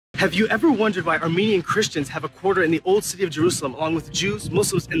Have you ever wondered why Armenian Christians have a quarter in the old city of Jerusalem along with Jews,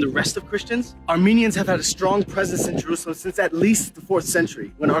 Muslims, and the rest of Christians? Armenians have had a strong presence in Jerusalem since at least the 4th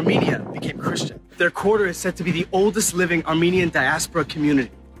century, when Armenia became Christian. Their quarter is said to be the oldest living Armenian diaspora community.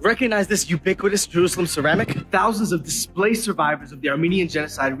 Recognize this ubiquitous Jerusalem ceramic? Thousands of displaced survivors of the Armenian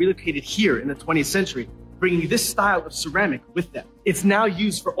genocide relocated here in the 20th century, bringing this style of ceramic with them. It's now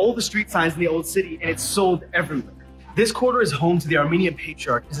used for all the street signs in the old city, and it's sold everywhere. This quarter is home to the Armenian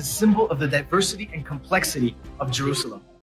Patriarch as a symbol of the diversity and complexity of Jerusalem.